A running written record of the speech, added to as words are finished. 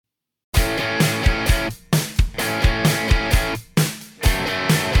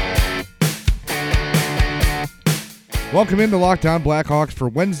Welcome into Locked On Blackhawks for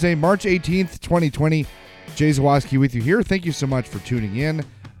Wednesday, March 18th, 2020. Jay Zawaski with you here. Thank you so much for tuning in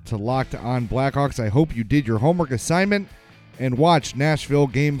to Locked On Blackhawks. I hope you did your homework assignment and watched Nashville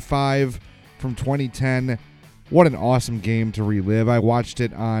Game 5 from 2010. What an awesome game to relive. I watched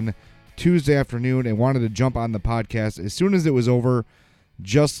it on Tuesday afternoon and wanted to jump on the podcast as soon as it was over,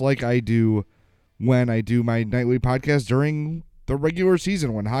 just like I do when I do my nightly podcast during the regular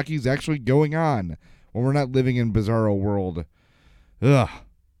season, when hockey's actually going on, when we're not living in bizarro world. Ugh.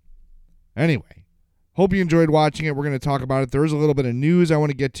 Anyway, hope you enjoyed watching it. We're going to talk about it. There's a little bit of news I want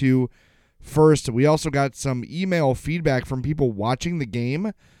to get to first. We also got some email feedback from people watching the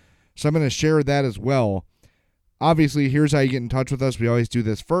game, so I'm going to share that as well. Obviously, here's how you get in touch with us. We always do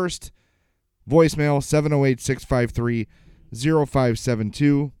this first. Voicemail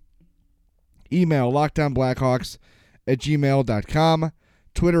 708-653-0572. Email lockedonblackhawks@gmail.com.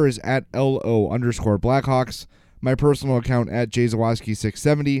 Twitter is at @LO_Blackhawks. My personal account at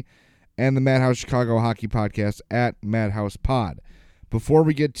JZawaski670. And the Madhouse Chicago Hockey Podcast at MadhousePod. Before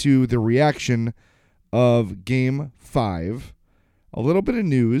we get to the reaction of Game 5, a little bit of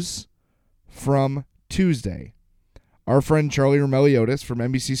news from Tuesday. Our friend Charlie Roumeliotis from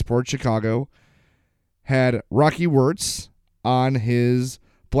NBC Sports Chicago had Rocky Wirtz on his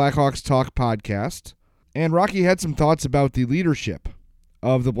Blackhawks Talk podcast. And Rocky had some thoughts about the leadership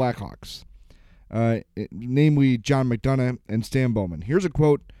of the Blackhawks, namely John McDonough and Stan Bowman. Here's a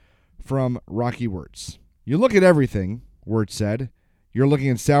quote from Rocky Wirtz. "You look at everything," Wirtz said. "You're looking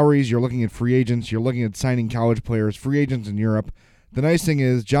at salaries, you're looking at free agents, you're looking at signing college players, free agents in Europe. The nice thing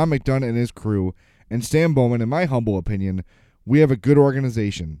is John McDonough and his crew and Stan Bowman, in my humble opinion, we have a good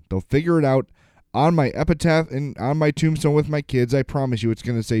organization. They'll figure it out. On my epitaph and on my tombstone with my kids, I promise you it's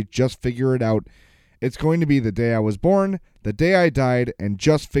going to say, just figure it out. It's going to be the day I was born, the day I died, and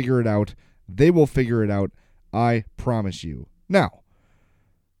just figure it out. They will figure it out. I promise you." Now,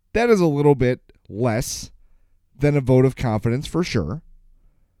 that is a little bit less than a vote of confidence for sure.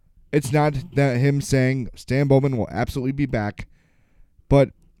 It's not that him saying Stan Bowman will absolutely be back, but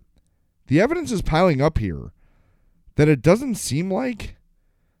the evidence is piling up here that it doesn't seem like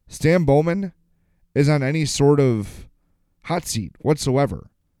Stan Bowman is on any sort of hot seat whatsoever.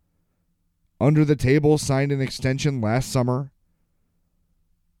 Under the table, signed an extension last summer.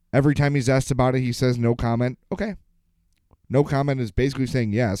 Every time he's asked about it, he says no comment. Okay. No comment is basically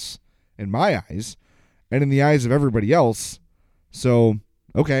saying yes, in my eyes, and in the eyes of everybody else. So,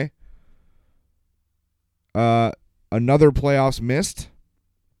 okay. Another playoffs missed.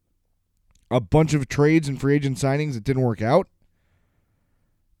 A bunch of trades and free agent signings that didn't work out.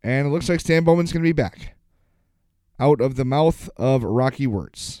 And it looks like Stan Bowman's going to be back. Out of the mouth of Rocky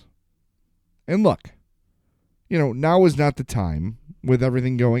Wirtz. And look, now is not the time, with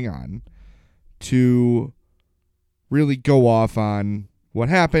everything going on, to really go off on what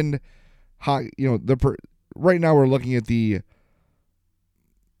happened. Right now we're looking at this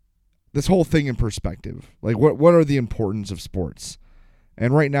whole thing in perspective. Like, what are the importance of sports?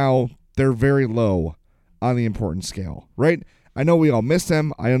 And right now, they're very low on the importance scale, right? I know we all miss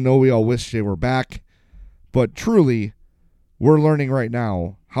them. I know we all wish they were back. But truly, we're learning right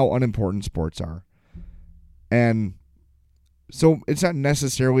now how unimportant sports are. And so it's not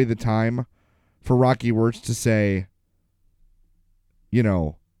necessarily the time for Rocky Wirtz to say,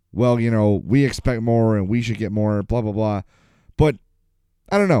 we expect more and we should get more, blah, blah, blah. But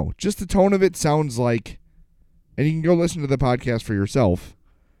I don't know. Just the tone of it sounds like, and you can go listen to the podcast for yourself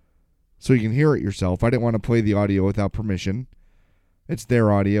so you can hear it yourself. I didn't want to play the audio without permission. It's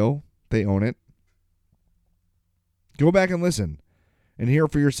their audio. They own it. Go back and listen and hear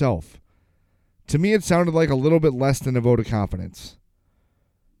it for yourself. To me, it sounded like a little bit less than a vote of confidence,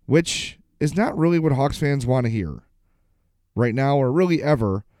 which is not really what Hawks fans want to hear right now or really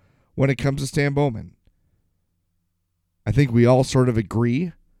ever when it comes to Stan Bowman. I think we all sort of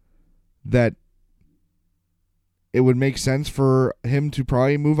agree that it would make sense for him to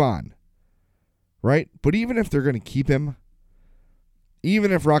probably move on, right? But even if they're going to keep him,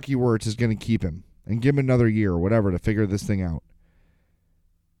 even if Rocky Wirtz is going to keep him and give him another year or whatever to figure this thing out,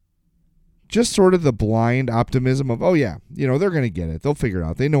 just sort of the blind optimism of, oh yeah, they're going to get it. They'll figure it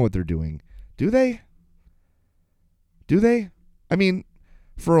out. They know what they're doing. Do they? Do they? I mean,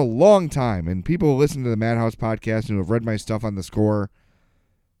 for a long time, and people who listen to the Madhouse podcast and who have read my stuff on The Score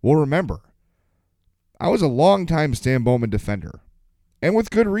will remember, I was a long-time Stan Bowman defender, and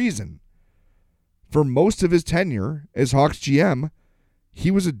with good reason. For most of his tenure as Hawks GM,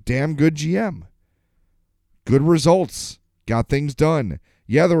 he was a damn good GM. Good results. Got things done.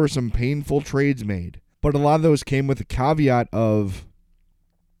 Yeah, there were some painful trades made, but a lot of those came with the caveat of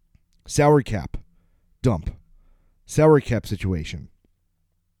salary cap dump, salary cap situation.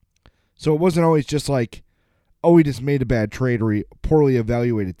 So it wasn't always just like, oh, he just made a bad trade or he poorly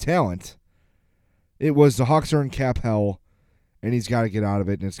evaluated talent. It was the Hawks are in cap hell, and he's got to get out of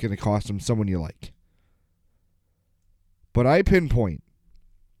it, and it's going to cost him someone you like. But I pinpoint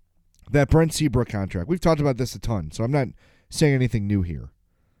that Brent Seabrook contract. We've talked about this a ton, so I'm not saying anything new here.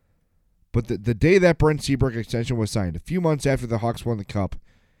 But the day that Brent Seabrook extension was signed, a few months after the Hawks won the Cup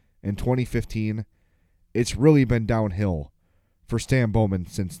in 2015, it's really been downhill for Stan Bowman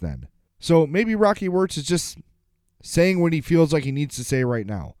since then. So maybe Rocky Wirtz is just saying what he feels like he needs to say right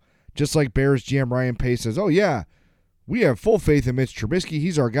now. Just like Bears GM Ryan Pace says, oh yeah, we have full faith in Mitch Trubisky.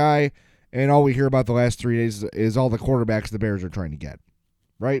 He's our guy. And all we hear about the last 3 days is all the quarterbacks the Bears are trying to get.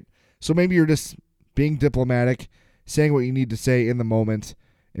 Right? So maybe you're just being diplomatic, saying what you need to say in the moment,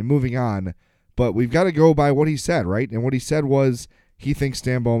 and moving on. But we've got to go by what he said, right? And what he said was he thinks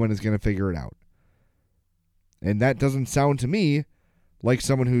Stan Bowman is going to figure it out. And that doesn't sound to me like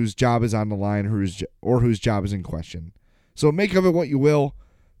someone whose job is on the line or whose job is in question. So make of it what you will,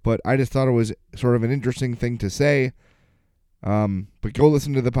 but I just thought it was sort of an interesting thing to say. But go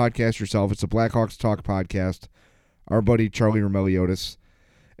listen to the podcast yourself. It's a Blackhawks Talk podcast. Our buddy Charlie Romeliotis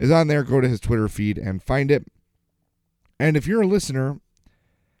is on there. Go to his Twitter feed and find it. And if you're a listener,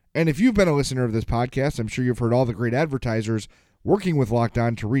 and if you've been a listener of this podcast, I'm sure you've heard all the great advertisers working with Locked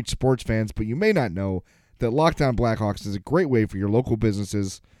On to reach sports fans, but you may not know that Locked On Blackhawks is a great way for your local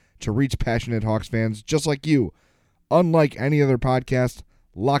businesses to reach passionate Hawks fans just like you. Unlike any other podcast,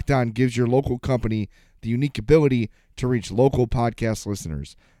 Locked On gives your local company the unique ability to reach local podcast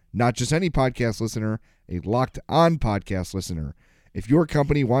listeners. Not just any podcast listener, a Locked On podcast listener. If your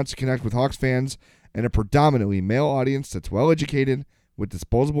company wants to connect with Hawks fans and a predominantly male audience that's well-educated with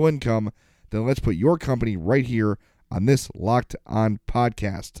disposable income, then let's put your company right here on this Locked On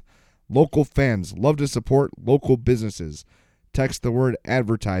podcast. Local fans love to support local businesses. Text the word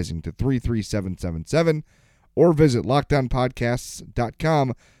advertising to 33777 or visit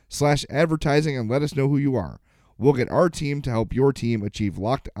LockedOnPodcasts.com/advertising and let us know who you are. We'll get our team to help your team achieve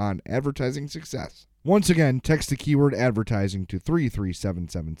Locked On advertising success. Once again, text the keyword advertising to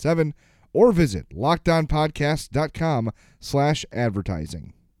 33777 or visit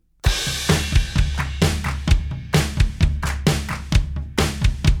LockedOnPodcasts.com/advertising.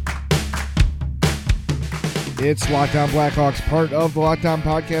 It's Locked On Blackhawks, part of the Locked On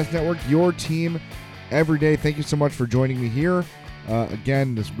Podcast Network, your team every day. Thank you so much for joining me here.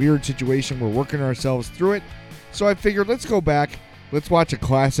 Again, this weird situation, we're working ourselves through it. So I figured let's go back. Let's watch a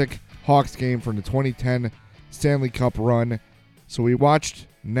classic Hawks game from the 2010 Stanley Cup run. So we watched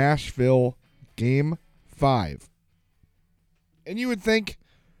Nashville Game 5. And you would think,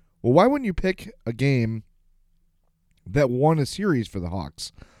 well, why wouldn't you pick a game that won a series for the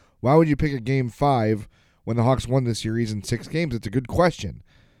Hawks? Why would you pick a Game 5 when the Hawks won the series in 6 games? It's a good question.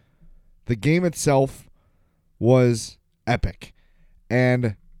 The game itself was epic.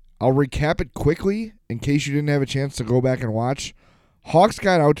 And I'll recap it quickly in case you didn't have a chance to go back and watch. Hawks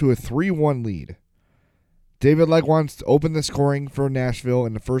got out to a 3-1 lead. David Legwand opened the scoring for Nashville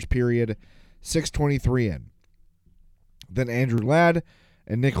in the first period, 6:23 in. Then Andrew Ladd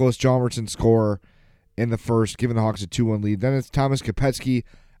and Nicholas Hjalmarsson score in the first, giving the Hawks a 2-1 lead. Then it's Thomas Kopecky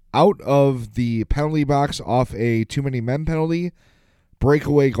out of the penalty box off a too-many-men penalty.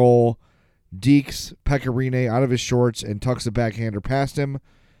 Breakaway goal. Deeks Pecorine out of his shorts and tucks a backhander past him.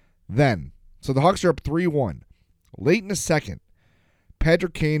 Then, so the Hawks are up 3-1. Late in the second,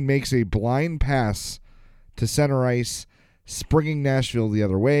 Patrick Kane makes a blind pass to center ice, springing Nashville the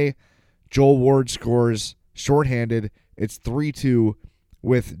other way. Joel Ward scores shorthanded. It's 3-2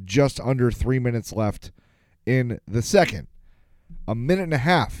 with just under 3 minutes left in the second. A minute and a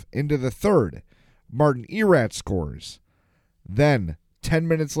half into the third, Martin Erat scores. Then, 10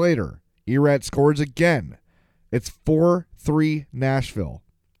 minutes later, Erat scores again. It's 4-3 Nashville.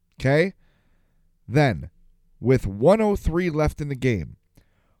 Okay? Then, with 1:03 left in the game,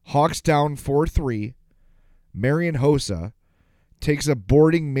 Hawks down 4-3. Marian Hossa takes a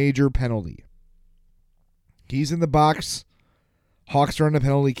boarding major penalty. He's in the box. Hawks run a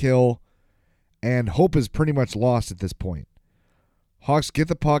penalty kill. And hope is pretty much lost at this point. Hawks get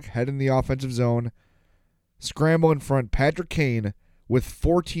the puck, head in the offensive zone. Scramble in front. Patrick Kane, with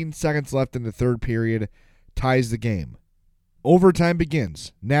 14 seconds left in the third period, ties the game. Overtime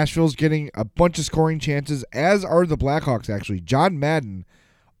begins. Nashville's getting a bunch of scoring chances, as are the Blackhawks, actually. John Madden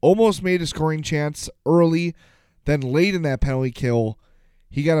almost made a scoring chance early. Then late in that penalty kill,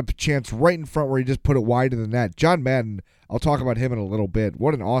 he got a chance right in front where he just put it wide of the net. John Madden, I'll talk about him in a little bit.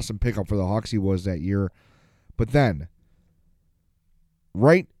 What an awesome pickup for the Hawks he was that year. But then,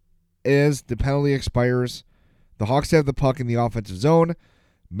 right as the penalty expires, The Hawks have the puck in the offensive zone.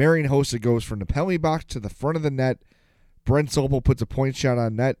 Marian Hossa goes from the penalty box to the front of the net. Brent Sopel puts a point shot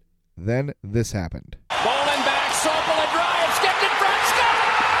on net. Then this happened. Bowling back, Sopel a drive, skipped in front, score!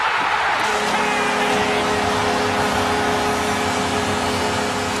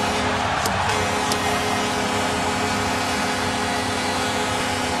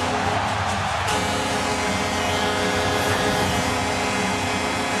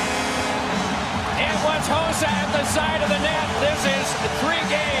 It was Hossa at the side of the net. This is 3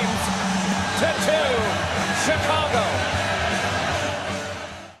 games to 2, Chicago.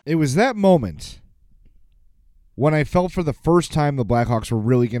 It was that moment when I felt for the first time the Blackhawks were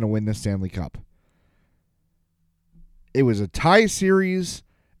really going to win the Stanley Cup. It was a tie series.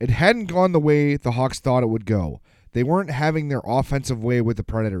 It hadn't gone the way the Hawks thought it would go. They weren't having their offensive way with the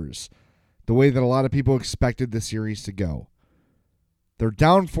Predators, the way that a lot of people expected the series to go. They're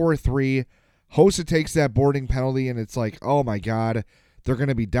down 4-3. Hossa takes that boarding penalty, and it's like, oh my God, they're going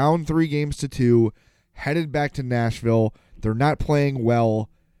to be down 3-2, headed back to Nashville. They're not playing well.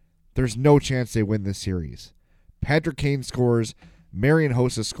 There's no chance they win this series. Patrick Kane scores, Marian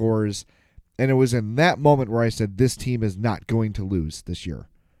Hossa scores, and it was in that moment where I said this team is not going to lose this year.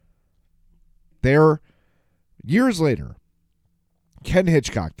 Years later, Ken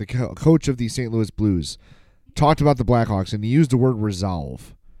Hitchcock, the coach of the St. Louis Blues, talked about the Blackhawks, and he used the word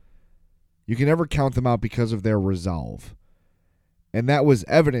resolve. You can never count them out because of their resolve. And that was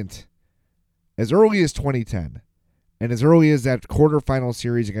evident as early as 2010. And as early as that quarterfinal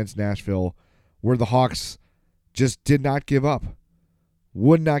series against Nashville, where the Hawks just did not give up,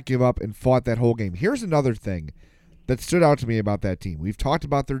 would not give up, and fought that whole game. Here's another thing that stood out to me about that team. We've talked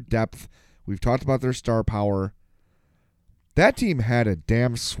about their depth. We've talked about their star power. That team had a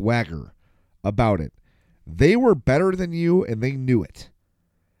damn swagger about it. They were better than you, and they knew it.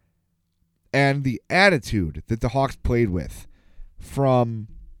 And the attitude that the Hawks played with from,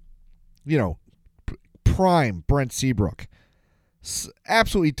 prime Brent Seabrook,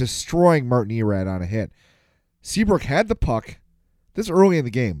 absolutely destroying Martin Erat on a hit. Seabrook had the puck. This early in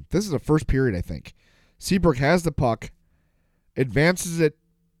the game. This is the first period, I think. Seabrook has the puck, advances it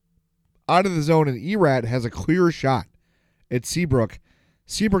out of the zone, and Erat has a clear shot at Seabrook.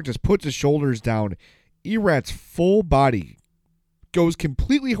 Seabrook just puts his shoulders down. Erat's full body goes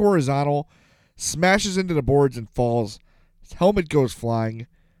completely horizontal, smashes into the boards, and falls. His helmet goes flying.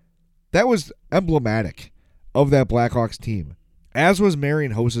 That was emblematic of that Blackhawks team, as was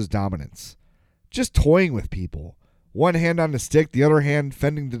Marian Hossa's dominance. Just toying with people. One hand on the stick, the other hand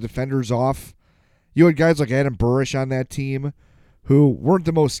fending the defenders off. You had guys like Adam Burish on that team who weren't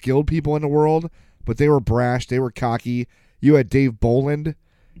the most skilled people in the world, but they were brash, they were cocky. You had Dave Boland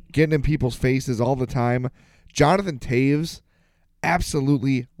getting in people's faces all the time. Jonathan Toews,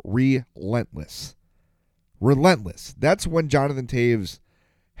 absolutely relentless. Relentless. That's when Jonathan Toews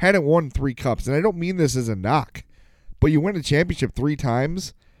hadn't won 3 cups. And I don't mean this as a knock, but you win a championship 3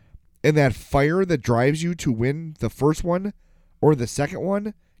 times, and that fire that drives you to win the first one or the second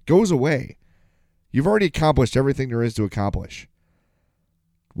one goes away. You've already accomplished everything there is to accomplish.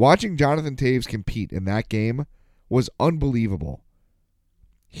 Watching Jonathan Toews compete in that game was unbelievable.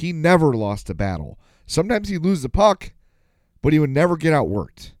 He never lost a battle. Sometimes he'd lose the puck, but he would never get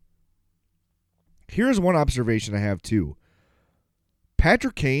outworked. Here's one observation I have too.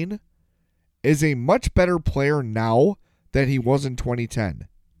 Patrick Kane is a much better player now than he was in 2010.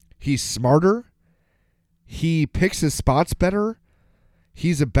 He's smarter. He picks his spots better.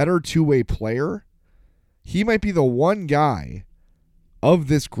 He's a better two-way player. He might be the one guy of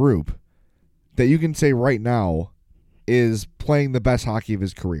this group that you can say right now is playing the best hockey of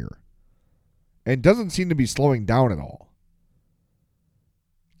his career and doesn't seem to be slowing down at all.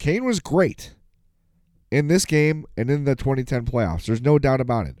 Kane was great in this game and in the 2010 playoffs. There's no doubt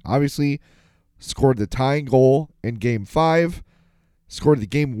about it. Obviously, scored the tying goal in Game 5, scored the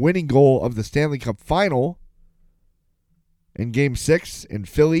game-winning goal of the Stanley Cup Final in Game 6 in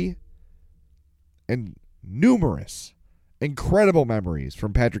Philly, and numerous incredible memories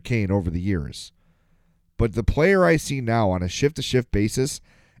from Patrick Kane over the years. But the player I see now on a shift-to-shift basis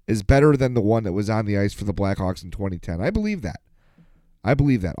is better than the one that was on the ice for the Blackhawks in 2010. I believe that. I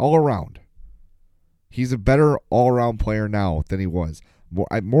believe that all around. He's a better all-around player now than he was.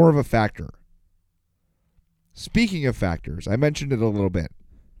 More of a factor. Speaking of factors, I mentioned it a little bit.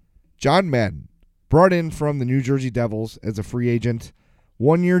 John Madden, brought in from the New Jersey Devils as a free agent,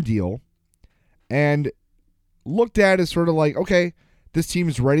 1-year deal, and looked at as sort of like, okay, this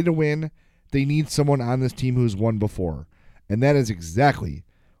team's ready to win. They need someone on this team who's won before. And that is exactly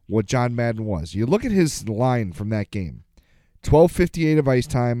what John Madden was. You look at his line from that game. 12:58 of ice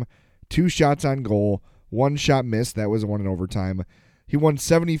time, 2 shots on goal, One shot missed. That was one in overtime. He won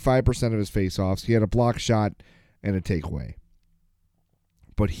 75% of his faceoffs. He had a block shot and a takeaway.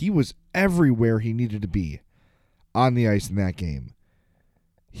 But he was everywhere he needed to be on the ice in that game.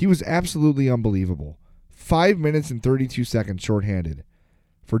 He was absolutely unbelievable. 5 minutes and 32 seconds shorthanded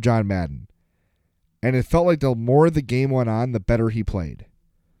for John Madden. And it felt like the more the game went on, the better he played.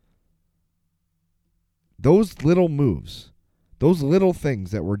 Those little moves, those little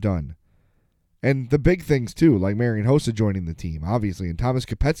things that were done, and the big things too, like Marian Hossa joining the team, obviously, and Thomas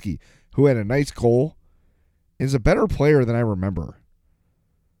Kopecky, who had a nice goal, is a better player than I remember.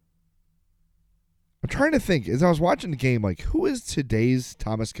 I'm trying to think, as I was watching the game, like, who is today's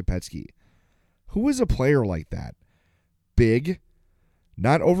Thomas Kopecky? Who is a player like that? Big,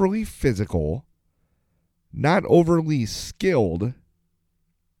 not overly physical, not overly skilled,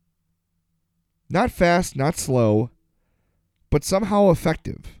 not fast, not slow, but somehow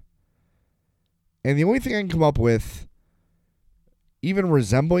effective. And the only thing I can come up with, even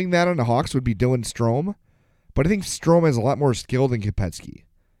resembling that on the Hawks, would be Dylan Strome. But I think Strome has a lot more skill than Kopecky.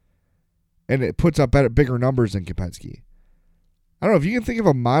 And it puts up bigger numbers than Kopecky. I don't know, if you can think of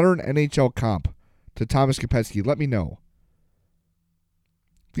a modern NHL comp to Thomas Kopecky, let me know.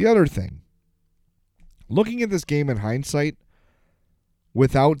 The other thing, looking at this game in hindsight,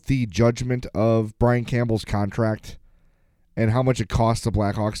 without the judgment of Brian Campbell's contract and how much it costs the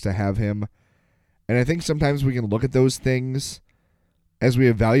Blackhawks to have him, and I think sometimes we can look at those things as we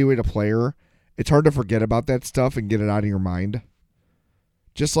evaluate a player. It's hard to forget about that stuff and get it out of your mind.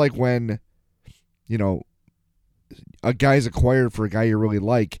 Just like when, a guy's acquired for a guy you really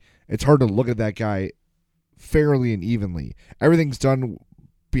like, it's hard to look at that guy fairly and evenly. Everything's done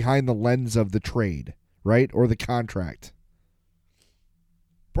behind the lens of the trade, right? Or the contract.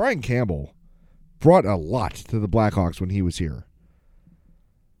 Brian Campbell brought a lot to the Blackhawks when he was here.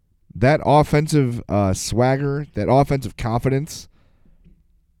 That offensive swagger, that offensive confidence,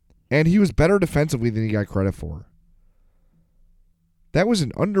 and he was better defensively than he got credit for. That was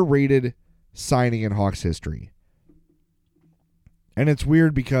an underrated signing in Hawks history. And it's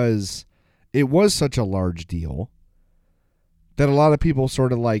weird because it was such a large deal that a lot of people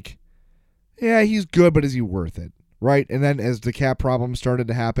sort of like, yeah, he's good, but is he worth it? Right? And then as the cap problem started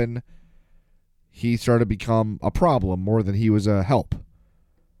to happen, he started to become a problem more than he was a help.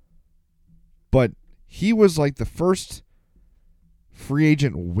 But he was like the first free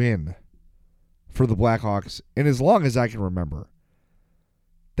agent win for the Blackhawks in as long as I can remember.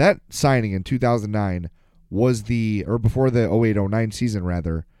 That signing in 2009 was before the 08-09 season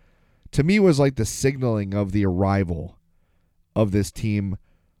rather, to me was like the signaling of the arrival of this team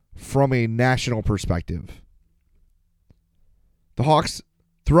from a national perspective. The Hawks,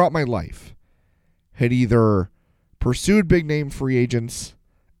 throughout my life, had either pursued big-name free agents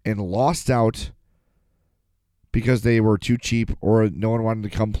and lost out because they were too cheap or no one wanted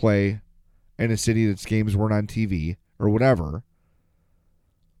to come play in a city that's games weren't on TV or whatever.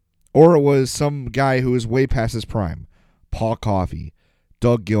 Or it was some guy who was way past his prime. Paul Coffey,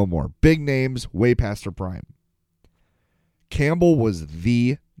 Doug Gilmour. Big names, way past their prime. Campbell was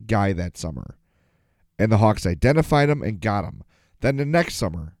the guy that summer. And the Hawks identified him and got him. Then the next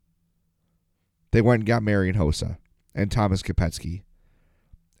summer, they went and got Marian Hossa and Thomas Kopecky.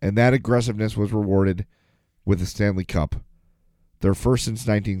 And that aggressiveness was rewarded with the Stanley Cup. Their first since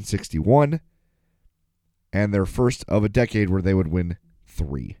 1961. And their first of a decade where they would win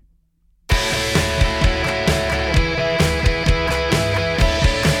 3.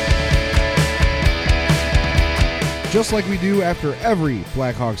 Just like we do after every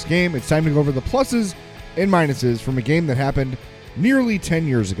Blackhawks game, it's time to go over the pluses and minuses from a game that happened nearly 10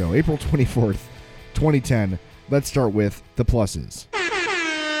 years ago, April 24th, 2010. Let's start with the pluses.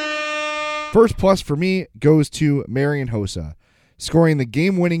 First plus for me goes to Marian Hossa, scoring the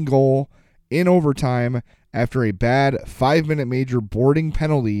game-winning goal in overtime after a bad 5-minute major boarding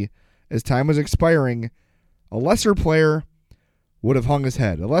penalty as time was expiring. A lesser player would have hung his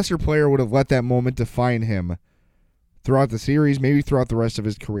head. A lesser player would have let that moment define him throughout the series, maybe throughout the rest of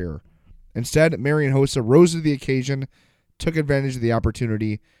his career. Instead, Marian Hossa rose to the occasion, took advantage of the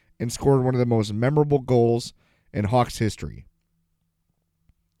opportunity, and scored one of the most memorable goals in Hawks history.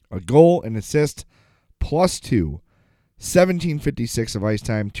 A goal, an assist, +2, 17:56 of ice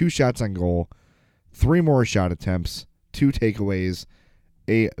time, 2 shots on goal, 3 more shot attempts, 2 takeaways,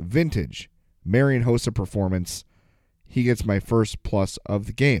 a vintage Marian Hossa performance. He gets my first plus of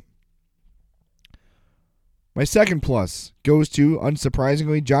the game. My second plus goes to,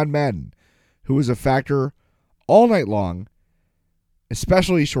 unsurprisingly, John Madden, who was a factor all night long,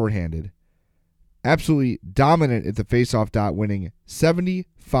 especially shorthanded, absolutely dominant at the faceoff dot, winning 75%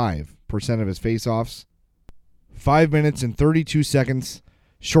 of his faceoffs 5 minutes and 32 seconds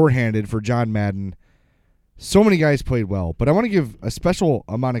shorthanded for John Madden. So many guys played well, but I want to give a special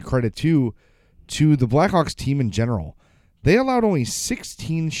amount of credit to the Blackhawks team in general. They allowed only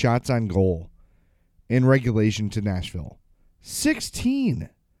 16 shots on goal in regulation to Nashville. 16.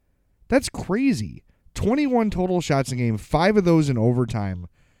 That's crazy. 21 total shots a game, 5 of those in overtime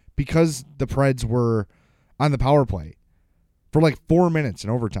because the Preds were on the power play for like 4 minutes in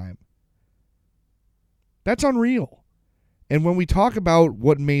overtime. That's unreal. And when we talk about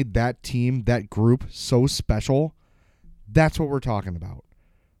what made that team, that group so special, that's what we're talking about.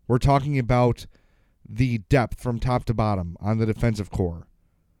 We're talking about the depth from top to bottom on the defensive core.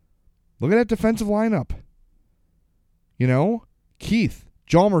 Look at that defensive lineup. You know, Keith,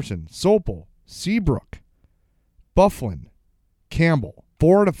 Hjalmarsson, Sopel, Seabrook, Bufflin, Campbell.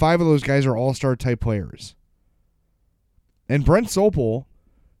 4 out of 5 of those guys are all-star type players. And Brent Sopel,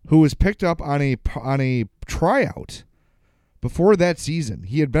 who was picked up on a tryout before that season.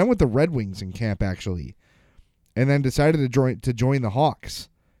 He had been with the Red Wings in camp, actually, and then decided to join the Hawks.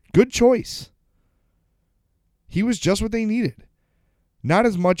 Good choice. He was just what they needed. Not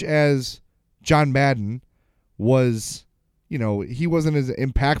as much as John Madden was, he wasn't as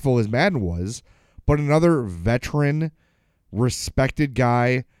impactful as Madden was, but another veteran, respected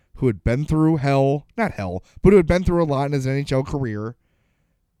guy who had been through not hell, but who had been through a lot in his NHL career,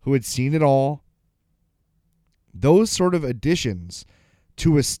 who had seen it all. Those sort of additions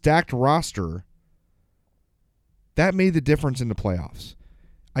to a stacked roster, that made the difference in the playoffs.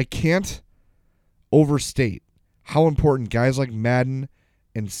 I can't overstate how important guys like Madden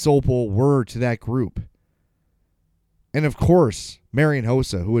and Sopel were to that group. And of course, Marian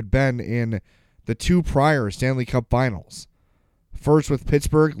Hossa, who had been in the 2 prior Stanley Cup finals. First with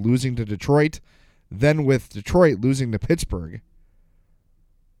Pittsburgh, losing to Detroit, then with Detroit losing to Pittsburgh.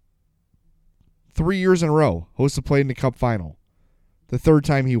 3 years in a row, Hossa played in the Cup final. The 3rd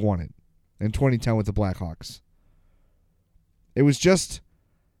time he won it, in 2010 with the Blackhawks. It was just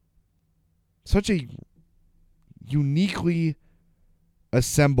such a uniquely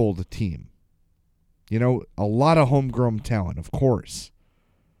assembled team. A lot of homegrown talent, of course.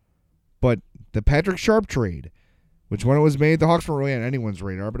 But the Patrick Sharp trade, which when it was made, the Hawks weren't really on anyone's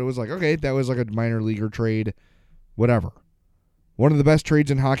radar, but it was like, okay, that was like a minor leaguer trade, whatever. One of the best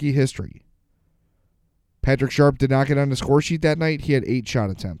trades in hockey history. Patrick Sharp did not get on the score sheet that night. He had 8 shot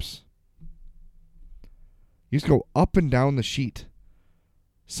attempts. You just go up and down the sheet.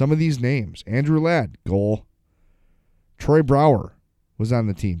 Some of these names. Andrew Ladd, goal. Troy Brouwer was on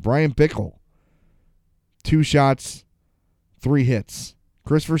the team. Brian Bickle, 2 shots, 3 hits.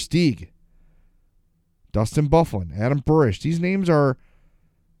 Christopher Stieg, Dustin Bufflin, Adam Burish. These names are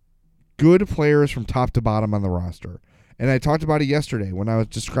good players from top to bottom on the roster. And I talked about it yesterday when I was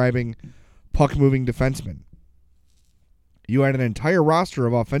describing puck-moving defensemen. You had an entire roster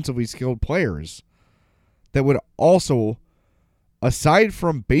of offensively skilled players that would also, aside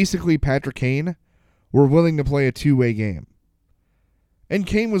from basically Patrick Kane, were willing to play a 2-way game. And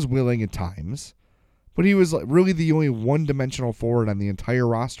Kane was willing at times, but he was really the only one-dimensional forward on the entire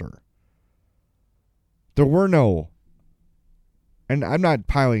roster. There were no, and I'm not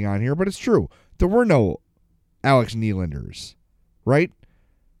piling on here, but it's true, there were no Alex Nylanders, right?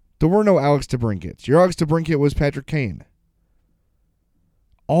 There were no Alex DeBrincats. Your Alex DeBrincat was Patrick Kane.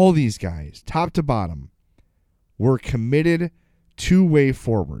 All these guys, top to bottom, were committed 2-way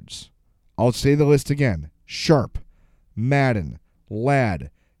forwards. I'll say the list again. Sharp, Madden,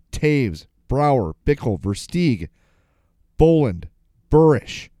 Ladd, Taves, Brouwer, Bickle, Versteeg, Boland,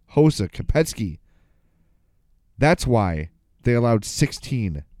 Burish, Hossa, Kopetsky. That's why they allowed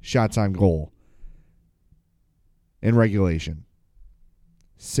 16 shots on goal in regulation.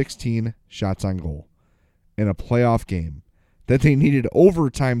 16 shots on goal in a playoff game that they needed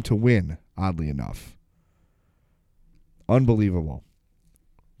overtime to win, oddly enough. Unbelievable.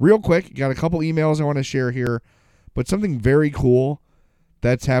 Real quick, got a couple emails I want to share here, but something very cool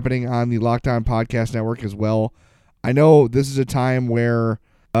that's happening on the Locked On Podcast Network as well. I know this is a time where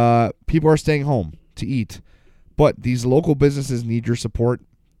people are staying home to eat, but these local businesses need your support.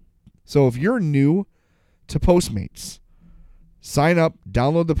 So if you're new to Postmates, sign up,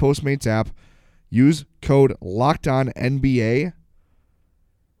 download the Postmates app, use code LOCKEDONNBA.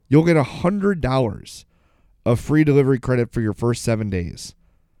 You'll get $100 of free delivery credit for your first 7 days.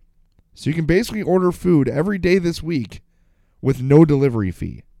 So you can basically order food every day this week with no delivery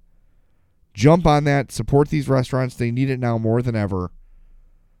fee. Jump on that. Support these restaurants. They need it now more than ever.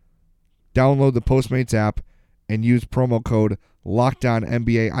 Download the Postmates app and use promo code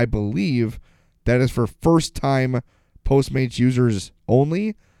LOCKEDONNBA. I believe that is for first-time Postmates users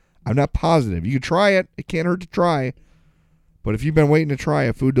only. I'm not positive. You could try it. It can't hurt to try. But if you've been waiting to try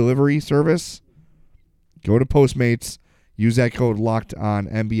a food delivery service, go to Postmates. Use that code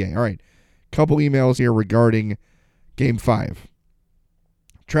LOCKEDONNBA. All right, couple emails here regarding Game 5.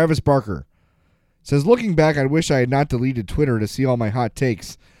 Travis Barker says, looking back, I wish I had not deleted Twitter to see all my hot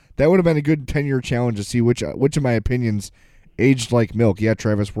takes. That would have been a good 10-year challenge to see which of my opinions aged like milk. Yeah,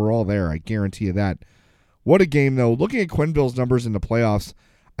 Travis, we're all there. I guarantee you that. What a game, though. Looking at Quenneville's numbers in the playoffs,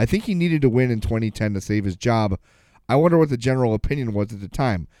 I think he needed to win in 2010 to save his job. I wonder what the general opinion was at the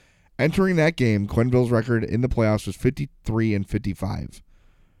time. Entering that game, Quenneville's record in the playoffs was 53-55.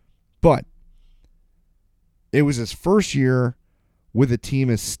 But it was his first year with a team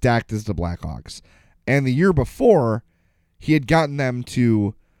as stacked as the Blackhawks. And the year before, he had gotten them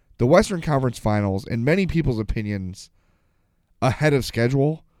to the Western Conference Finals, in many people's opinions, ahead of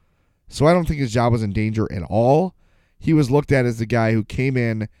schedule. So I don't think his job was in danger at all. He was looked at as the guy who came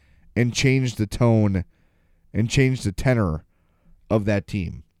in and changed the tone and changed the tenor of that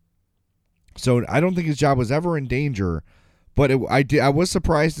team. So I don't think his job was ever in danger, but I was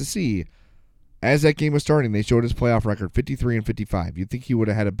surprised to see, as that game was starting, they showed his playoff record, 53-55. You'd think he would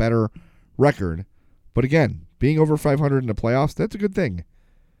have had a better record. But again, being over 500 in the playoffs, that's a good thing.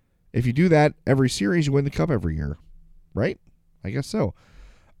 If you do that every series, you win the cup every year. Right? I guess so.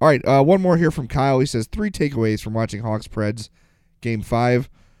 All right, one more here from Kyle. He says, 3 takeaways from watching Hawks-Preds Game 5.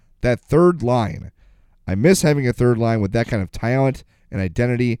 That third line. I miss having a third line with that kind of talent and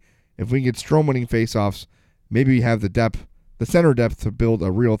identity. If we can get Strome winning faceoffs, maybe we have the center depth to build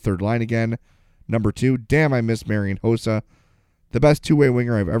a real third line again. Number 2, damn, I miss Marian Hossa. The best two-way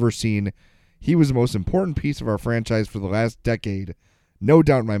winger I've ever seen. He was the most important piece of our franchise for the last decade. No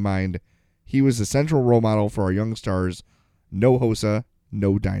doubt in my mind. He was the central role model for our young stars. No Hossa,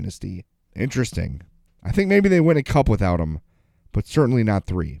 no dynasty. Interesting. I think maybe they win a cup without him, but certainly not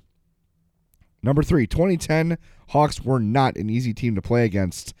 3. Number 3, 2010 Hawks were not an easy team to play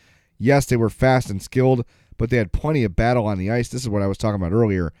against. Yes, they were fast and skilled, but they had plenty of battle on the ice. This is what I was talking about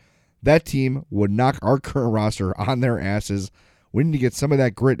earlier. That team would knock our current roster on their asses. We need to get some of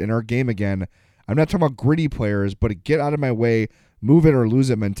that grit in our game again. I'm not talking about gritty players, but a get out of my way, move it or lose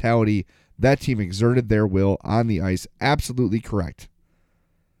it mentality. That team exerted their will on the ice. Absolutely correct.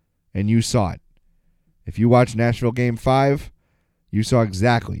 And you saw it. If you watched Nashville Game 5, you saw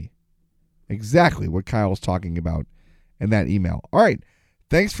exactly what Kyle's talking about in that email. All right.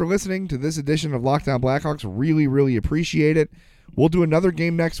 Thanks for listening to this edition of Locked On Blackhawks. Really, really appreciate it. We'll do another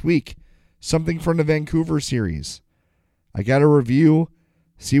game next week. Something from the Vancouver series. I got a review.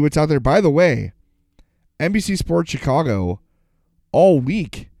 See what's out there. By the way, NBC Sports Chicago all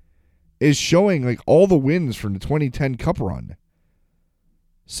week is showing like all the wins from the 2010 Cup run.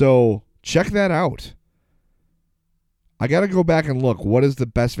 So check that out. I got to go back and look. What is the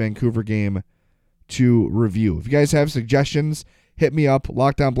best Vancouver game to review? If you guys have suggestions, hit me up,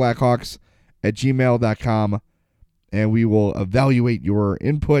 lockdownblackhawks@gmail.com, and we will evaluate your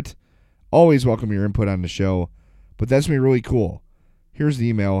input. Always welcome your input on the show, but that's going to be really cool. Here's the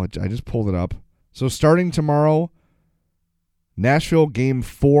email. I just pulled it up. So starting tomorrow, Nashville Game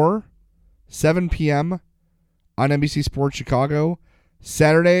 4, 7 p.m. on NBC Sports Chicago.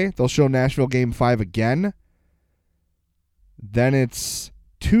 Saturday, they'll show Nashville Game 5 again. Then it's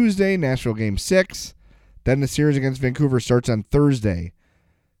Tuesday, Nashville Game 6. Then the series against Vancouver starts on Thursday.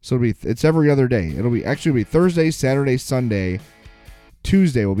 So it's every other day. It'll be Thursday, Saturday, Sunday.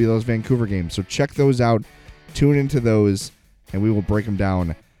 Tuesday will be those Vancouver games. So check those out. Tune into those, and we will break them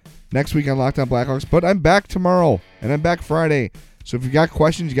down next week on Locked On Blackhawks. But I'm back tomorrow, and I'm back Friday. So if you got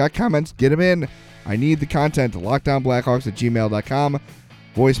questions, you got comments, get them in. I need the content. lockdownblackhawks@gmail.com.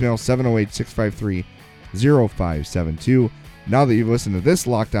 Voicemail 708-653-0572. Now that you've listened to this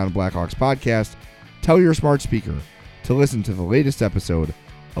Locked On Blackhawks podcast, tell your smart speaker to listen to the latest episode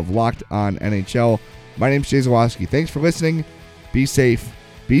of Locked On NHL. My name's Jay Zawaski. Thanks for listening. Be safe,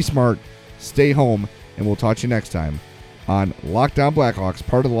 be smart, stay home, and we'll talk to you next time on Locked On Blackhawks,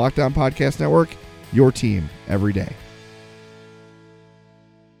 part of the Locked On Podcast Network, your team every day.